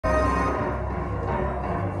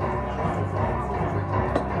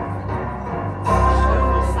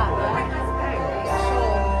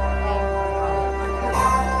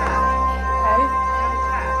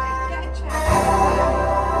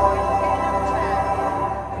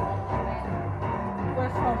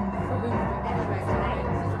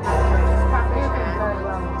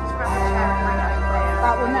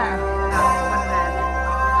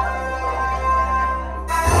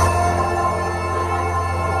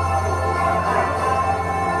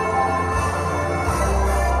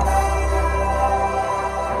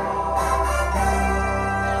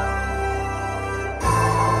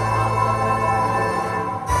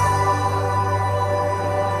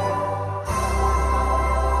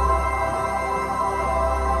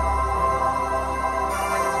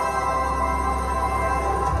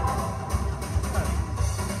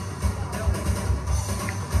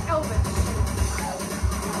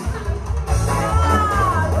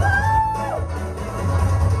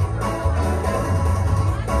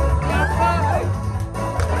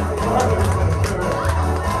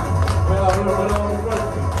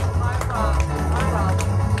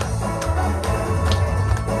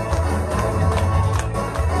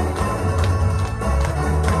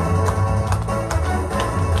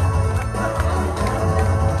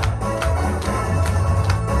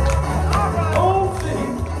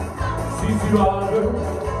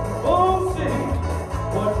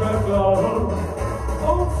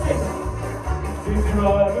Easy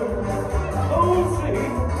rider, oh see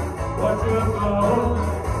what you've done.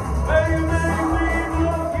 Hey, you make me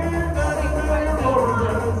looking at it more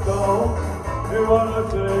than it's gone. Hey, what I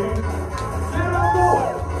say, sit up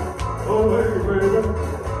going, oh hey baby,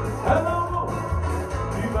 and I'm going,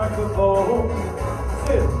 be back the phone.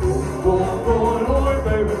 Sit, going, oh hey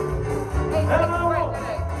baby, and I'm going,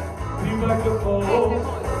 be back the phone.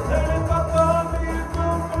 And if I find me a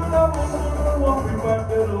good food, I won't be back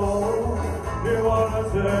at all. You wanna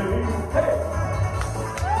say, hey!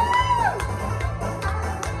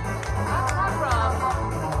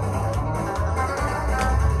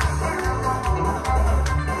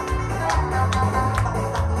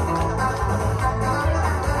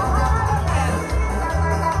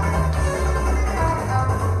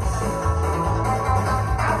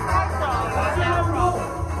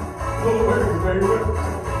 Go away, baby,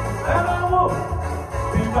 and I won't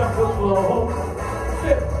be back alone.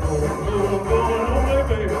 Sit, going away,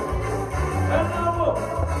 baby, and I won't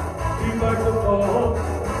be back alone.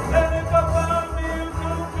 And if I find me a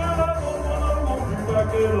good girl, I won't be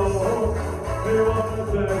back at all. They wanna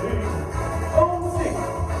say, oh, see,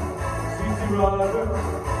 easy rider,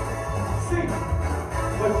 see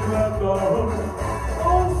what you have done.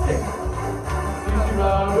 Oh, see, easy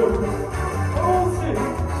rider, oh, see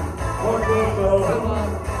what you've done.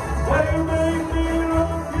 Why you make me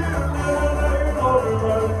look cute and I ain't on the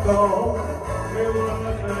right song? They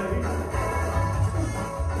wanna say,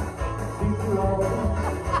 easy rider.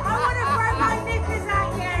 I want to throw my knickers at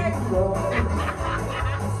you.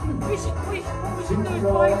 We should do is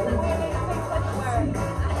buy them and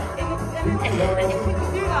if we can do that in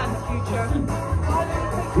the future.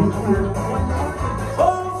 Oh,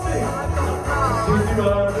 see, easy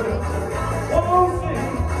rider. Oh, see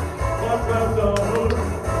what I've done.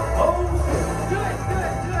 Oh, see. Do it.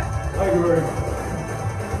 Thank you very much.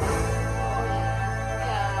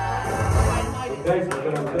 Okay, so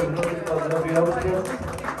we're going to have the Elvis here.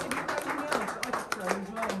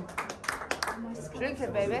 Drink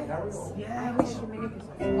it, baby. Yeah, we should make it.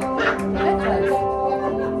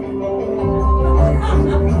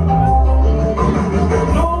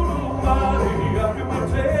 Nobody after my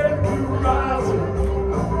head to rise.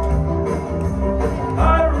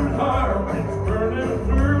 Iron heart, it's burning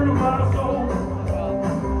through my soul.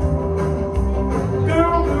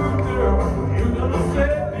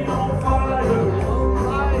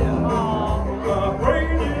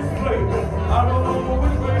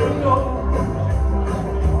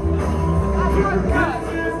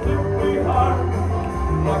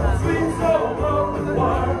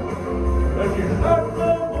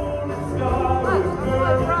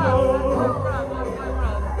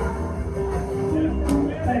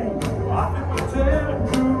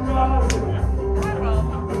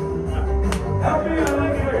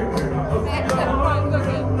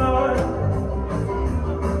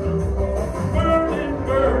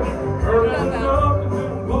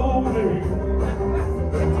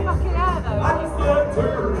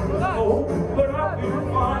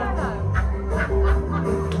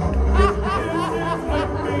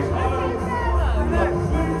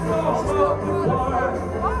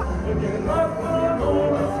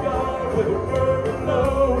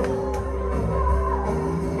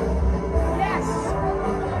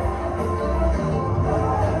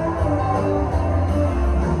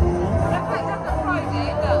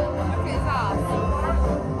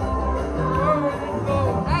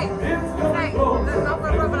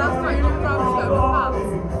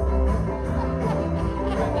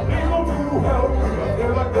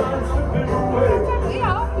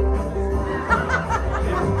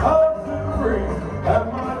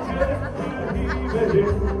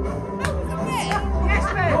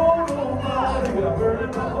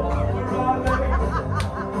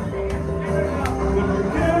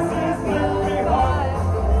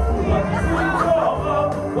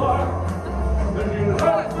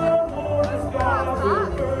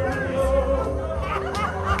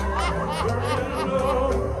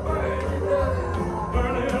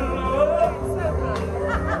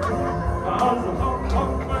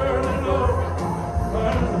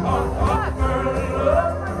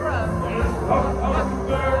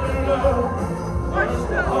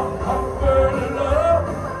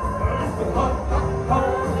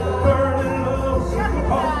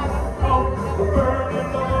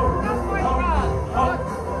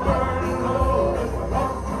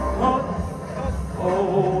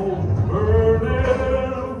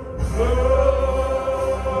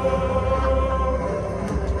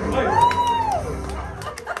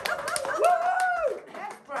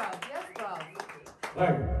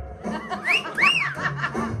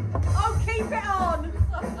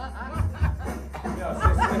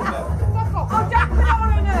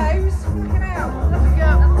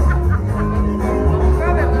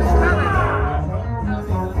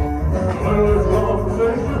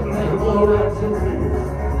 satisfaction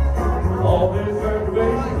free. All this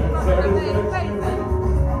aggravation and satisfaction free.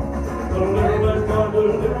 A little less God, a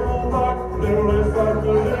little more back, a little less God,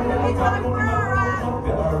 a little more back.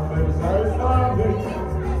 Satisfy me,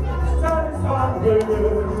 satisfy me.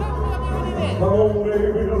 Come on,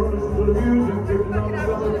 baby, don't listen to the music, picking up some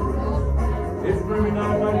of the truth. It's bringing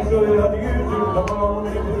out my show you how to use it. Come on,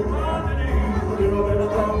 baby, come on to these. A little less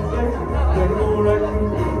conversation, a little more action.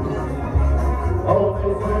 All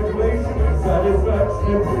this aggravation and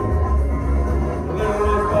satisfaction free. A little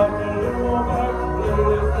less back, a little more back, a little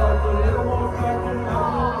less back, a little more back, and I'm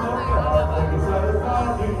satisfy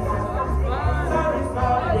me,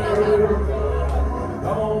 satisfy me.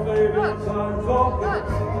 Come on, baby, time talking.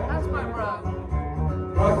 That's my bro.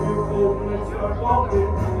 Rock you cold and let's start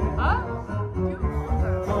walking. Huh?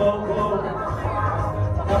 Come on, come on.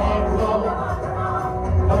 Come on, come on.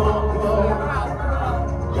 Come on, come on.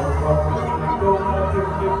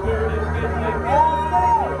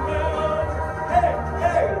 Hey,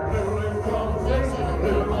 hey. Little less conversation, a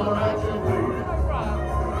little more action, please.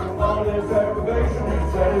 All this aggravation and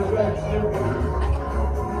satisfaction.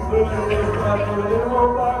 A little less back, a little more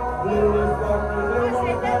back, a little less back, a little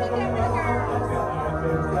more back.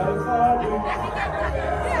 Satisfy me,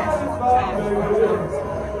 satisfy me.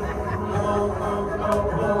 Come on, come on, come on,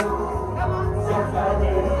 come on. Satisfy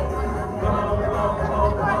me. Come on, come on, come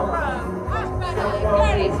on, come on. Satisfy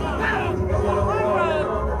me. Come on, come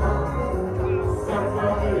on, come on. Satisfy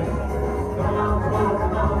me. Come on, come on,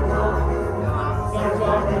 come on, come on.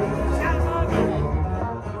 Satisfy me.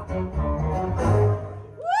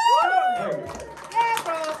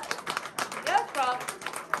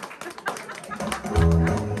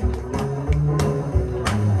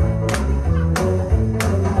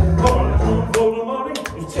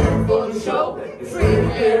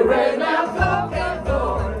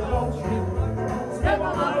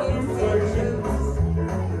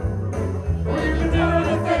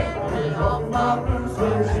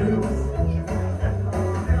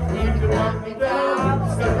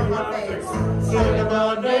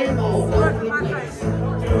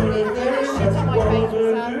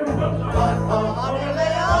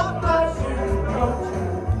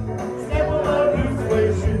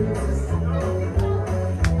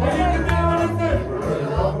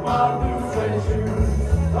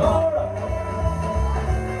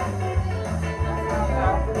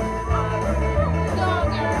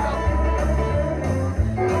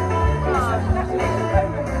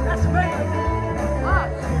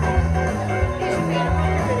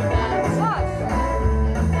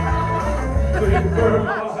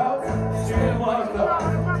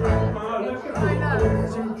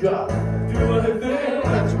 Do anything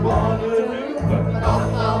that you want to do, but off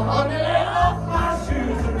my money, off my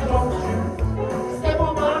shoes, and don't you step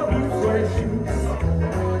on my blue suede shoes.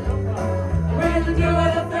 When you do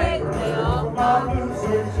anything, off my blue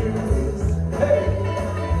suede shoes. Hey,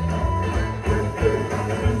 blue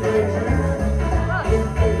suede shoes,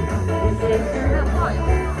 blue suede shoes,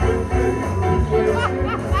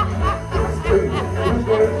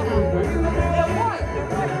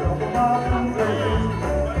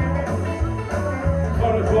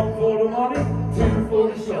 one for the money, two for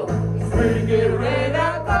the show. Three to get ready,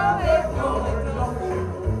 now go ahead, go ahead, don't you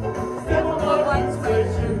step on my blue suede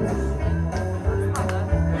shoes.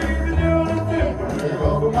 Even doing a thing, take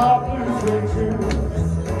off my blue suede shoes.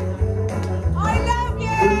 I love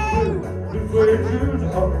you! Blue suede shoes,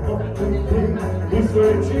 blue suede shoes, blue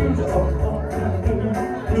suede shoes,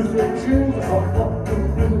 blue suede shoes.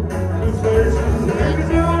 Even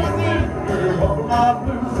doing a thing, take off my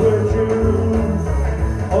blue suede shoes.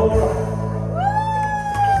 All right.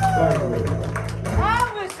 Thank you.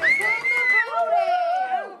 Elvis is in the building!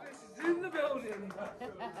 Elvis is in the building.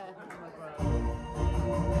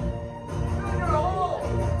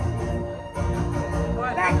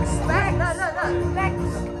 Lex, Lex, Lex.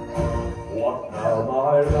 What now,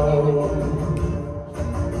 my love?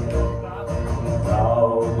 Now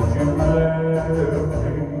that you left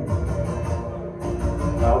me,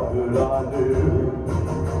 how could I live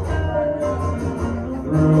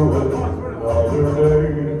through another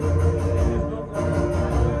day,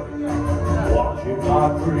 watching my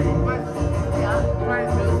dreams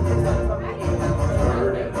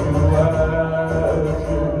turn into ashes?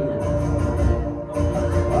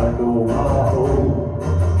 I know my hope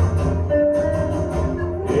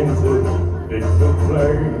into bits of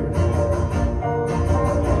clay.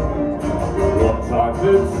 Once I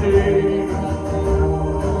could see,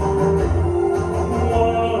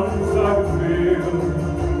 once I could feel.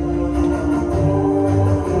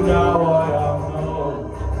 Now I am numb,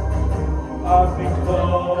 I've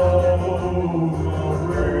become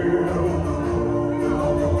unreal.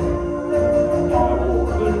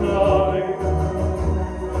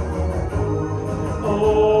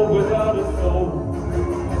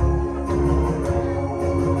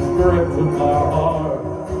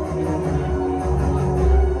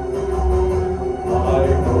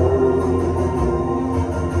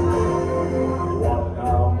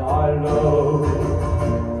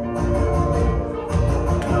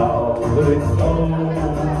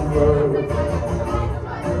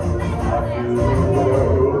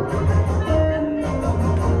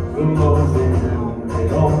 the most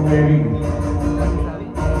illuminate on me.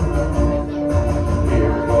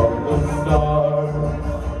 Here come the stars,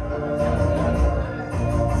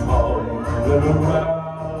 come live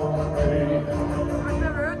around me.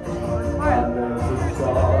 And there's the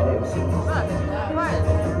stars,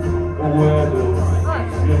 where the sea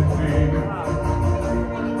should be.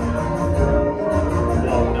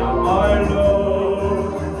 Well, now I know,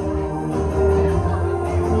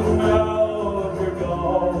 now you're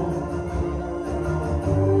gone.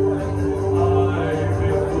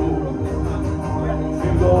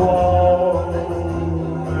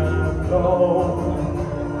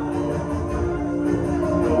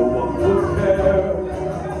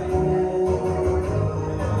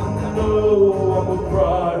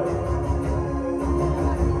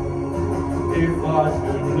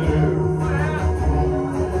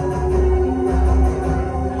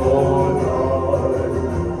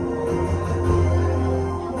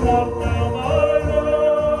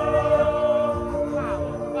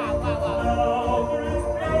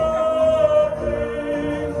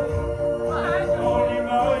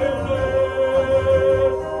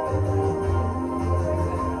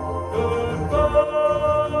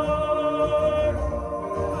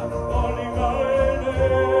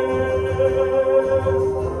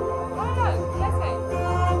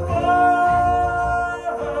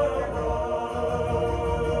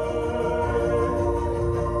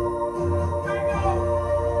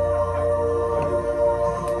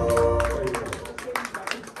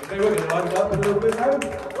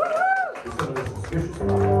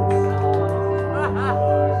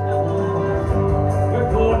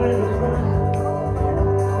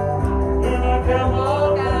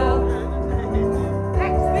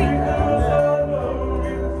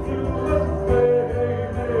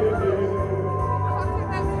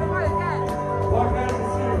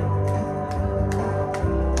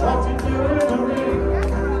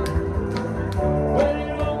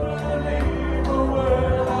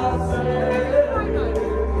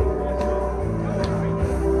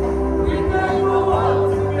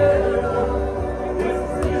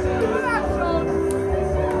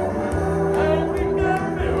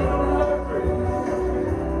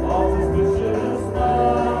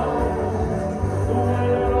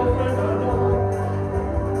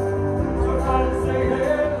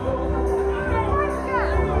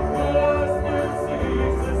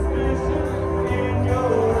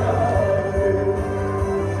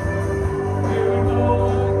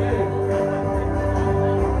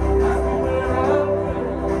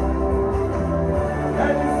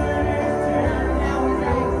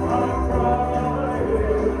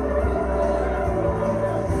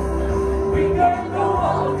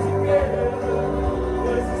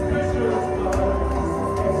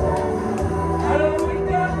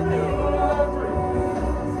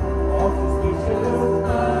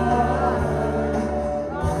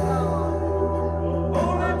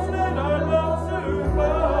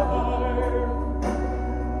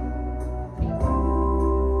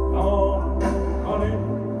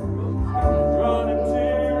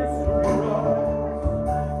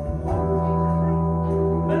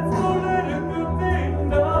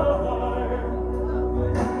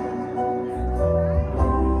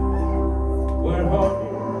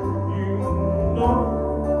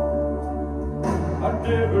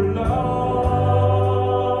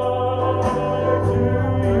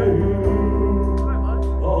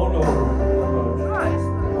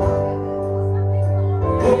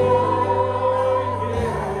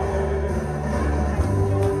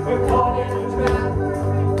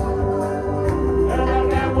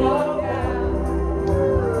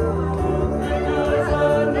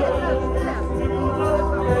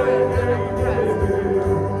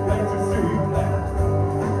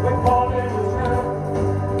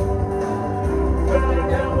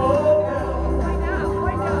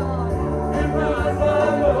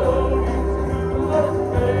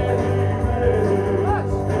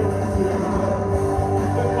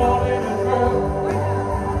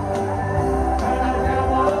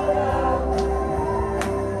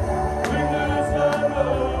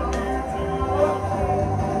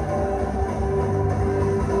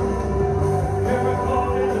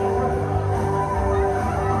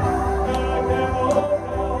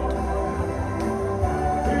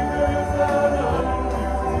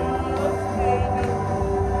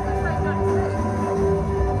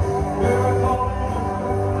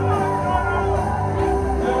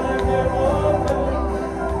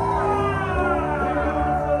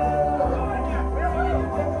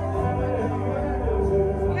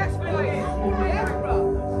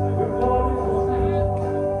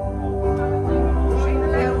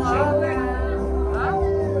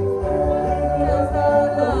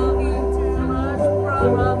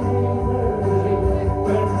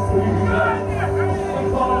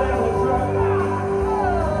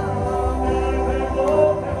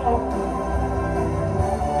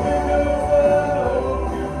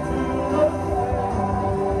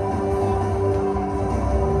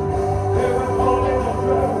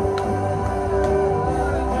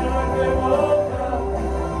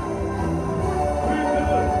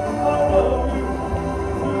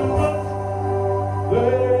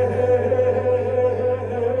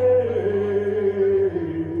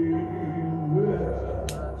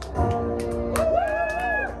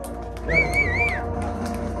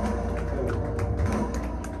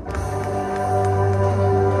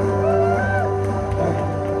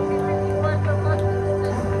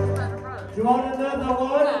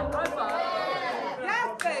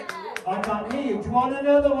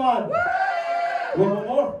 on. One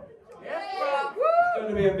more? Yes, bro. It's going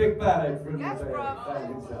to be a big ballad from Yes, the bro.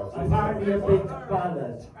 band himself. Apparently a big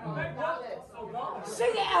ballad.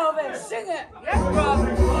 Sing it, Elvis, sing it. Yes, bro.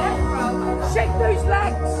 Yes, bro. Shake those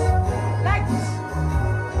legs. Legs.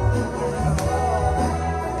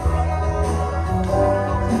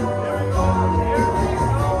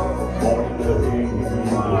 Born in the English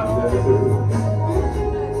desert.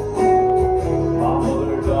 My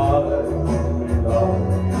mother died in love.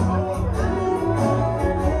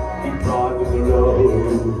 He cried with the love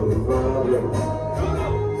of a brother.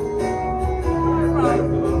 Like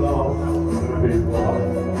the loss of his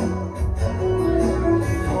wife.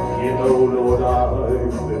 You know, Lord, I've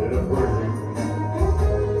been in a prison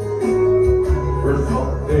for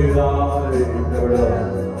something I've never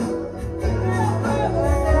done.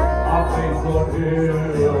 I face one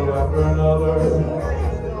hill after another.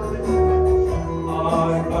 I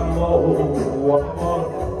got more what I want.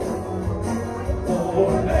 Oh,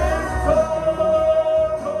 next time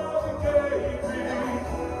God gave me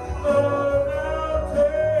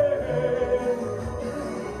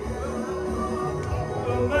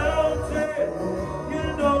the mountain, you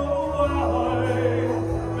know I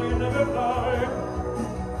may never climb.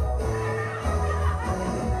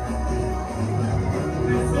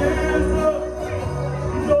 This is a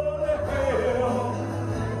lonely hill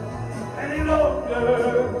any longer.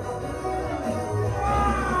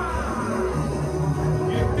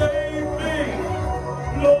 You gave me,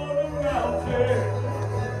 Lord, a mountain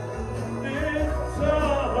this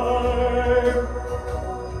time.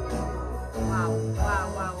 Wow, wow,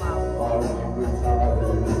 wow, wow. I'm retired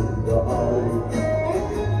to hide.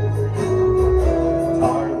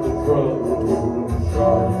 Tired of the trouble and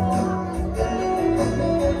strife.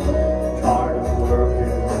 Tired of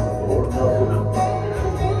working for nothing.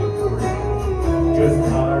 Just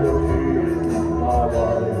tired of being my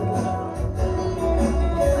wife.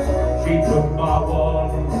 She took my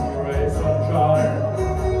one ray of sunshine.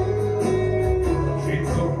 She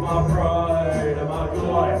took my pride and my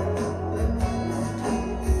joy.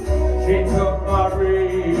 She took my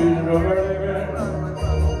reason of her living.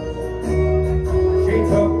 She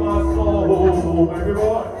took my soul, baby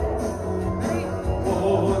boy.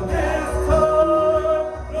 Oh, this time,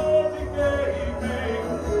 Lord, you gave me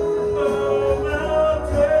the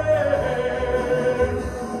mountain.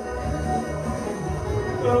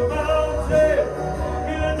 The mountain,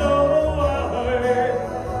 you know I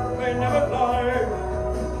may never climb.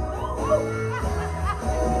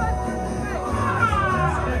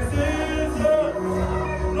 This is a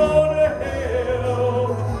lonely hill,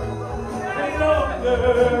 any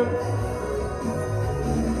longer.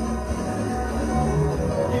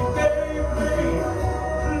 You gave me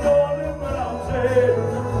lonely mountain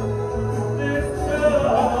this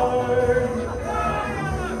time.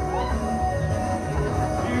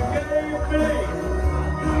 You gave me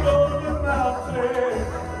lonely mountain.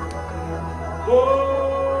 Oh.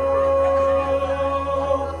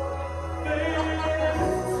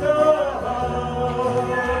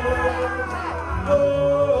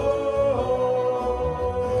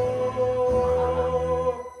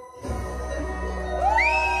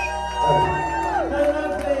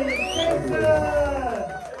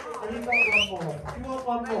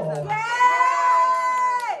 One more.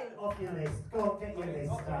 Yay! Off your list. Go on, get your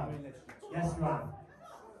list down. Yes, Ram.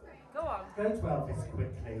 Go on. Go to Elvis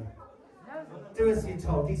quickly. Do as you're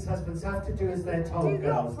told. These husbands have to do as they're told, Do the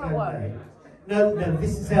girls, opera don't one. they? No, no,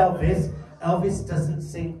 this is Elvis. Elvis doesn't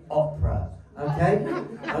sing opera. Okay?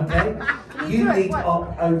 Okay? You do it. need What?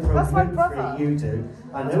 Oprah That's my Winfrey, brother. you do.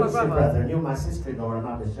 I That's know my it's your brother. brother and you're my sister-in-law and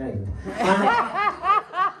I'm ashamed.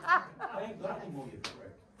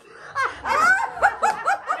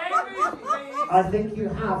 I think you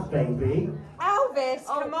have, baby. Elvis,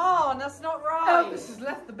 come on, that's not right. Elvis has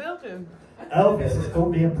left the building. Elvis has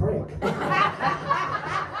called me a prick.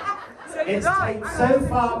 So It's did I. taped so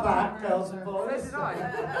far back, girls and So boys. did I.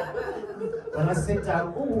 When I sit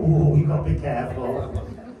down, ooh, you got to be careful.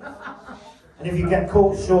 And if you get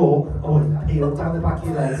caught short, oh, peel down the back of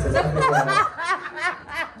your legs.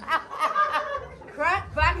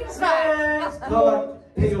 Crack back inside. Yes,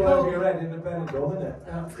 Like peel over your head in the Benidorm, isn't it?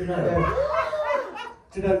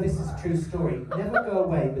 Do you know, this is a true story. Never go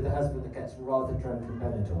away with a husband that gets rather drunk in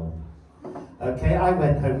Benidorm. Okay, I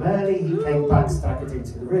went home early, he came back, staggered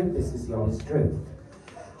into the room. This is the honest truth.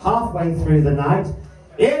 Halfway through the night,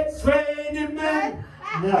 it's raining men!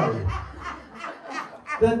 No.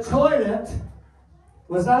 The toilet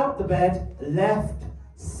was out the bed, left,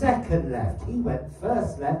 second left. He went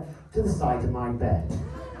first left to the side of my bed.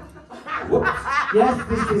 Whoops. Yes,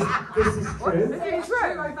 this is true. It's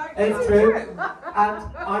true. It's true. And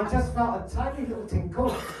I just felt a tiny little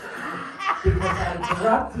tinkle because I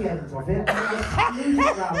grabbed the end of it and I screwed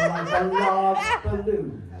it round like a large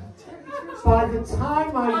balloon. By the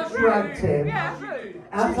time I dragged him,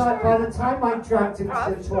 by the time I dragged him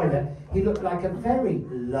to the toilet, he looked like a very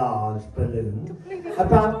large balloon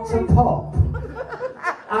about to pop.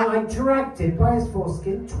 And I dragged him by his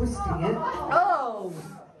foreskin, twisting it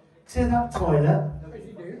to that toilet.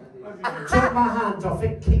 Took my hand off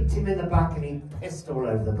it, kicked him in the back, and he pissed all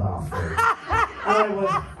over the bathroom. I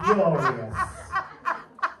was furious.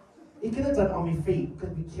 He could have done it on my feet,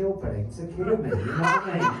 could be kill brain to kill me, you know what I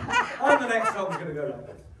mean? And the next song's going to go like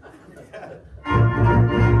this.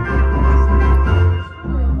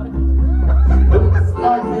 Looks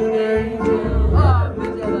like an angel,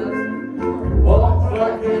 walks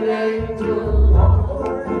like an angel,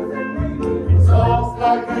 talks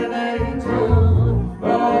like an angel, but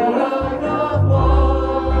I'm not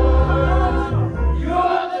one.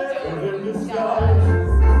 You're the devil in disguise.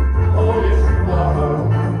 Oh yes you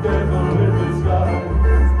are, devil in disguise.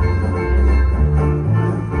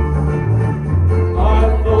 I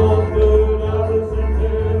thought that I was in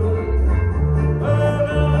heaven, and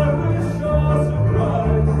I was sure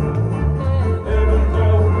surprised. Heaven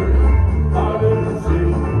help me, I didn't see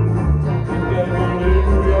the devil in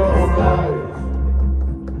your eyes.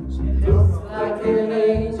 Looks like an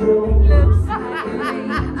angel,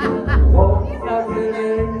 walks like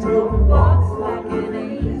an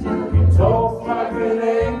angel, he talks like an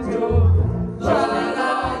angel, but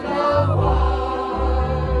I'm not one.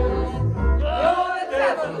 You're the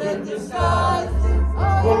devil in disguise.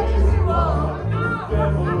 Oh yes you are,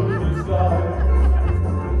 devil in disguise.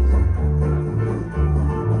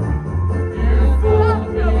 You fooled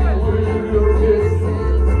me with your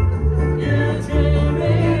kisses, you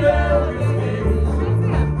cheated everything.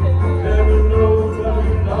 Heaven knows how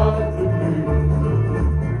you lied to me.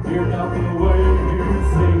 You're not the way you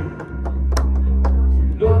sing.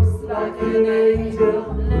 She looks like an angel,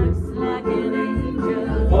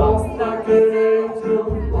 walks like an angel,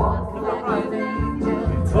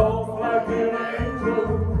 she talks like an angel,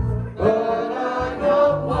 but I'm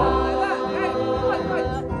not one.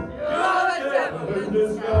 You're the devil in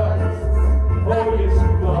disguise. Oh yes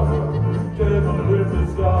you are, devil in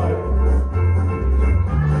disguise.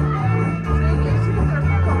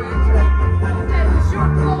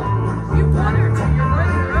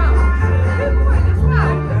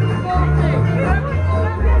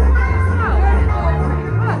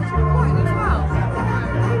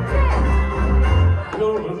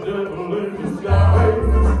 You're the devil in disguise. Oh yes you are, devil in disguise.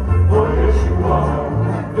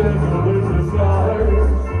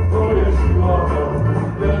 Oh yes you are,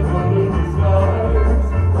 devil in disguise.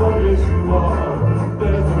 Oh yes you are,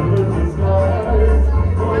 devil in disguise.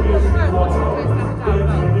 Oh yes you are,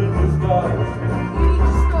 devil in disguise.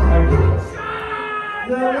 Thank you.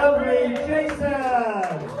 The lovely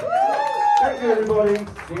Jason! Thank you everybody.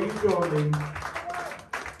 See you shortly.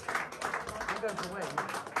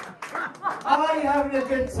 Are you having a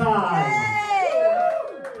good time?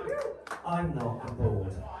 I'm not, I'm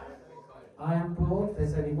bored. I am bored.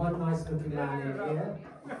 There's only one nice looking man in here.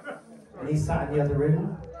 And he's sat in the other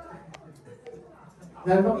room.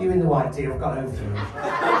 No, not you in the white tee, I've got over you.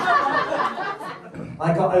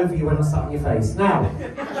 I got over you when I sat on your face. Now,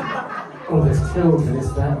 oh, there's children,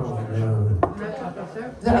 is there? Oh no.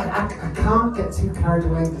 No, I can't get too carried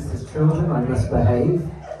away because there's children, I must behave.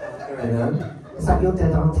 You know? Is that your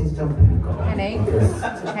dead auntie's jumper you've got on? Henny.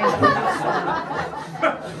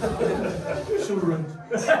 Children.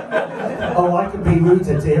 Oh, I can be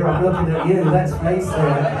ruder, dear. I'm looking at you, let's face it.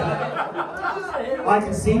 I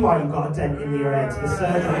can see why you've got a dent in your head. The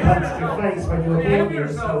surgeon punched your face when you were born, you're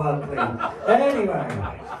so ugly. Anyway.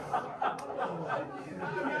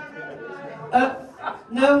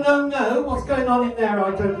 No. What's going on in there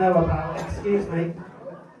I don't know about? Excuse me.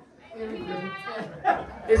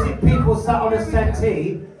 Is it people sat on a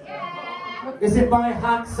settee? Is it my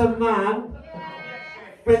handsome man?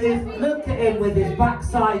 With his, look at him with his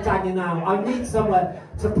backside hanging out. I need somewhere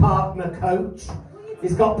to park my coach.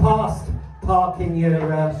 He's got past parking your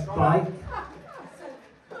bike.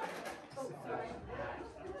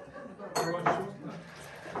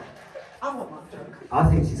 I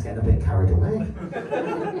think she's getting a bit carried away.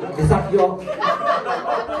 Is that your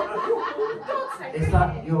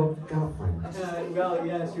girlfriend? Well,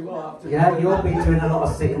 yes, you are. Yeah, you'll be doing a lot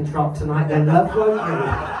of sit and trot tonight then, love, won't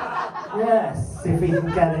you? Yes, if he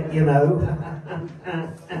can get it, you know.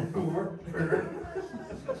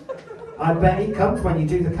 I bet he comes when you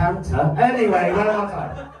do the counter. Anyway, where was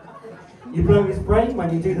I? You blow his brain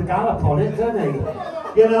when you do the gallop on it, don't you?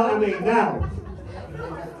 You know what I mean? Now,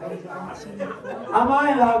 am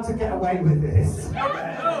I allowed to get away with this?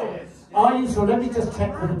 Are you sure? Let me just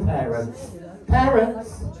check with the parents.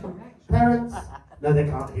 Parents? Parents? No, they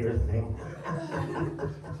can't hear a thing.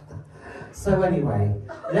 So anyway,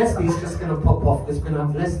 Leslie's just going to pop off because we're going to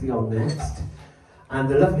have Leslie on next. And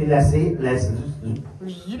the lovely Leslie,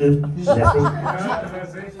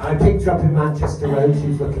 I picked her up in Manchester Road.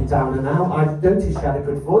 She's looking down and out. I noticed she had a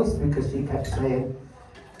good voice because she kept saying,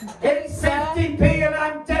 "It's 50p and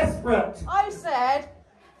I'm desperate." I said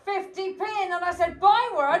 50p and then I said buy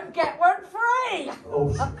one, get one free.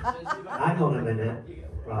 Oh, hang on a minute.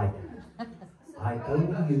 Right. I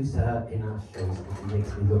only use her in our shows because she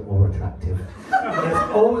makes me look more attractive.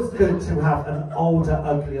 It's always good to have an older,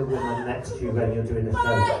 uglier woman next to you when you're doing a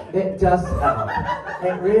show. It does help.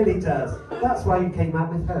 It really does. That's why you came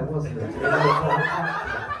out with her, wasn't it?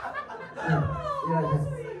 Yeah.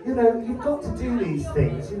 You know, you've got to do these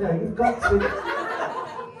things. You know, you've got to.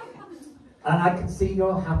 And I can see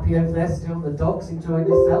you're happy over there still. The dog's enjoying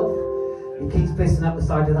yourself. He keeps pissing up the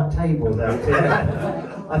side of that table, though.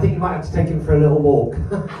 I think you might have to take him for a little walk.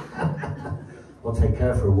 I'll take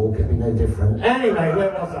her for a walk, it'd be no different. Anyway,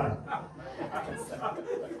 where was I?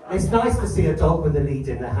 It's nice to see a dog with a lead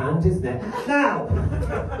in the hand, isn't it? Now!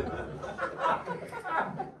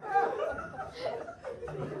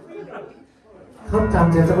 Calm down,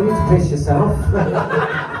 dear, don't want you to piss yourself.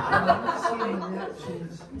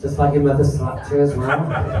 Just like your mother slapped you as well.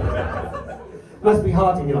 Must be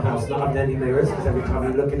hard in your house not having any mirrors, because every time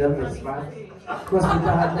you're looking up it's smashed. Must be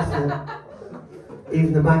bad, isn't it?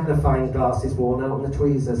 Even the magnifying glass is worn out on the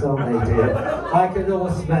tweezers, aren't they, dear? I can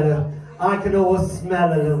always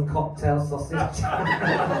smell a little cocktail sausage.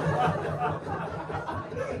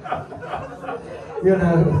 You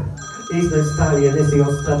know, he's no stallion, is he?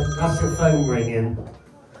 That's your phone ringing.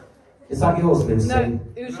 Is that yours, Lucy? No,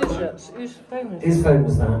 whose is it? Whose phone is it? Whose phone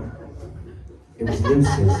was that? It was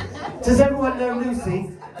Lucy's. Does everyone know Lucy?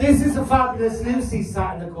 This is the fabulous Lucy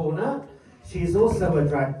sat in the corner. She is also a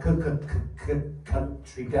drag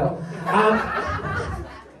country girl.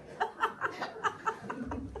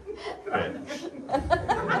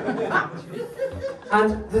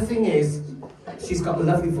 And the thing is, she's got a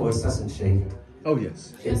lovely voice, hasn't she? Oh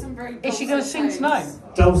yes. Is she going to sing tonight?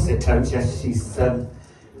 Dulcet tones, yes. She's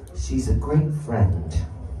a great friend.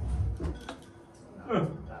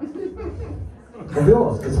 Of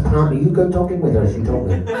yours, because apparently you go dogging with her, as you told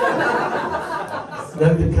me.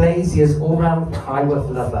 No, the Glazier's all-round Highworth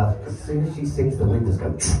lover. As soon as she sings, the windows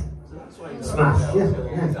go smash. Yeah.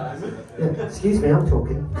 Excuse me, I'm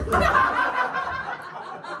talking.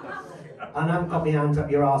 And I haven't got my hand up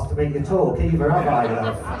your arse to make you talk either, have I,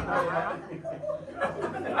 love?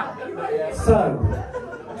 So,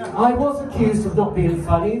 I was accused of not being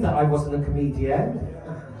funny, that I wasn't a comedian.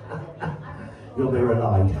 You'll be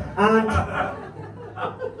relied. And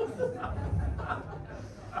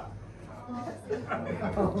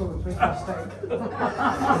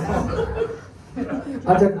I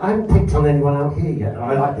haven't picked on anyone out here yet.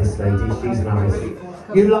 I like this lady, she's nice.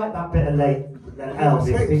 You like that bit of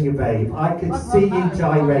Elvis, didn't you, babe? I could see you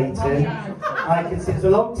gyrating. I could see, it's a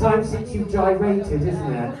long time since you gyrated,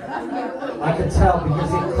 isn't it? I could tell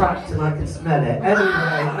because it cracked and I could smell it.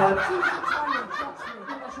 Anyway,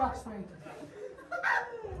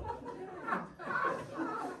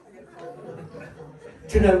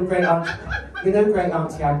 do you know, great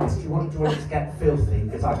Auntie Agnes, do you want to get filthy?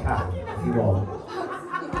 Because I can, if you want.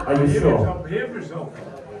 Are you sure?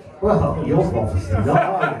 Well, you're obviously not,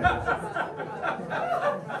 are you?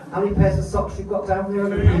 How many pairs of socks you've got down there?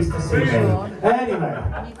 I'm pleased to see me. Anyway.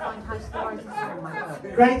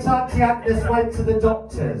 Great Auntie Agnes went to the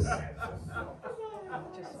doctors.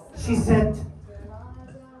 She said...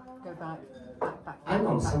 Go back. Hang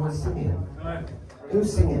on, someone's singing.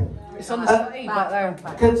 Who's singing? It's on the screen back there.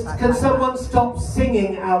 Can someone stop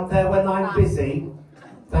singing out there when I'm busy?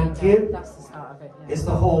 Thank you. That's the start of it, yeah. It's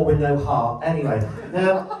the whore with no heart. Anyway,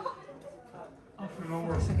 now...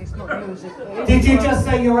 Did you just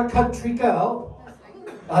say you're a country girl?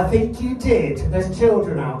 I think you did. There's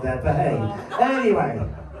children out there, behave. Anyway,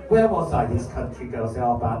 where was I? These country girls, they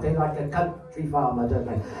are bad. They're like a country farmer, don't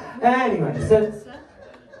they? Anyway, so...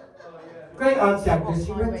 Great Auntie Agnes,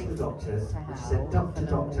 she went to the doctors and she said, Doctor,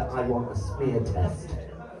 I want a smear test.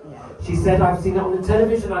 She said, I've seen it on the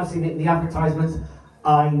television, I've seen it in the advertisements,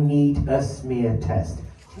 I need a smear test.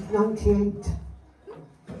 She's 98.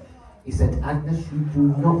 He said, Agnes, you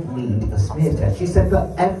do not need a smear test. She said,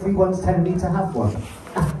 but everyone's telling me to have one.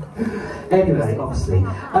 Anyway, obviously.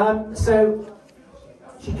 So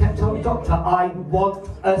She kept telling Doctor, I want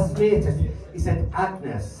a smear test. He said,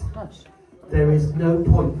 Agnes, there is no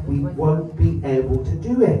point, we won't be able to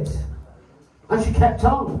do it. And she kept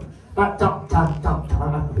on. But doctor,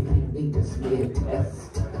 I really need a smear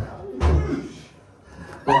test.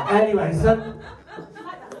 Well, anyway, so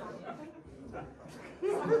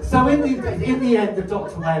in the end, the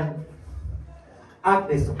doctor went,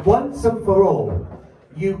 Agnes, once and for all,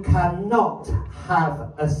 you cannot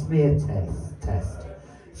have a smear test.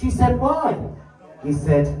 She said, why? He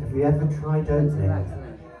said, have you ever tried opening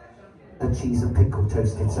a cheese and pickle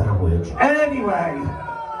toasted sandwich? Anyway!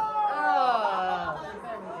 Oh,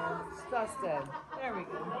 disgusting. There we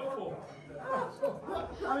go.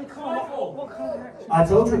 I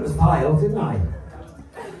told you it was vile, didn't I?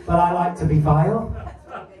 But I like to be vile.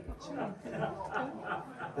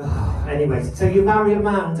 Anyway, so you marry a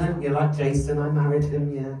man, don't you? Like Jason, I married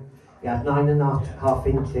him, yeah. He had 9.5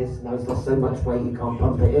 inches, now he's lost so much weight he can't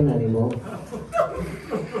pump it in anymore.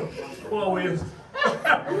 What a waste.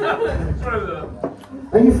 Sorry about that.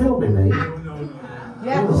 Are you filming me? No.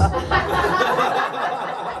 Yes.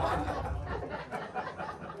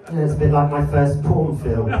 Yeah, it's a bit like my first porn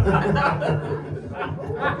film.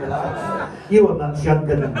 You were much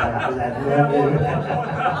younger than that then, weren't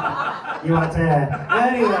you? You had hair.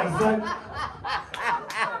 Anyway, so...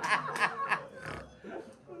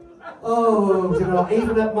 Oh, do you know what?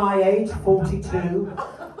 Even at my age, 42,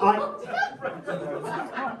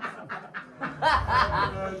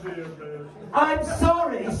 I'm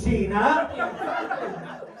sorry, Sheena.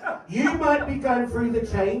 You might be going through the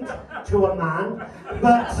change to a man,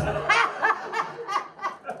 but...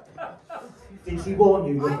 Did she warn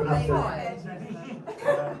you you're going to have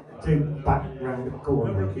to back round the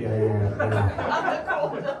corner? Yeah.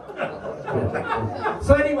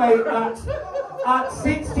 So anyway, at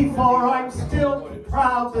 64, I'm still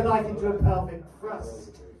proud that I can do a pelvic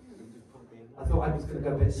thrust. I thought I was going to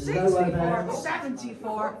go a bit lower there.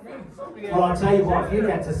 74. Well, I'll tell you what, if you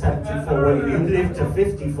get to 74, when you live to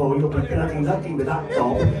 54, you'll be bloody lucky with that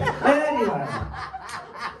job. Anyway,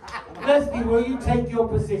 Leslie, will you take your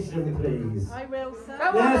position, please? I will, sir.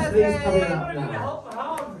 Come on, Leslie's coming Leslie. up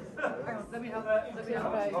now. Let me help.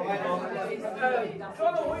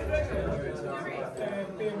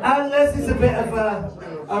 And Leslie's a bit of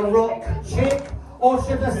a rock chick, or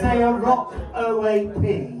should I say a rock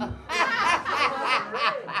OAP?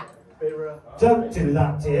 Don't do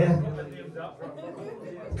that, dear.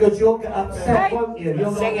 Because you'll get upset, won't you?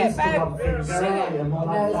 You're not used to one finger, are you? More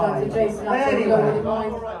like five. Anyway.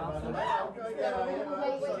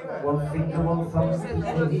 One finger, one thumb, one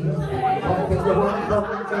finger, one thumb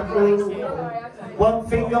can move. One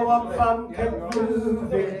finger, one thumb can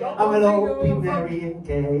move it, and we'll all be merry and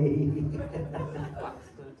gay.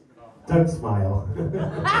 Don't smile.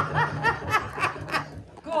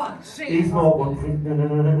 Go on, sing. He's more one finger.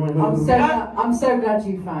 I'm so glad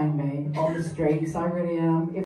you found me on the streets. I really am.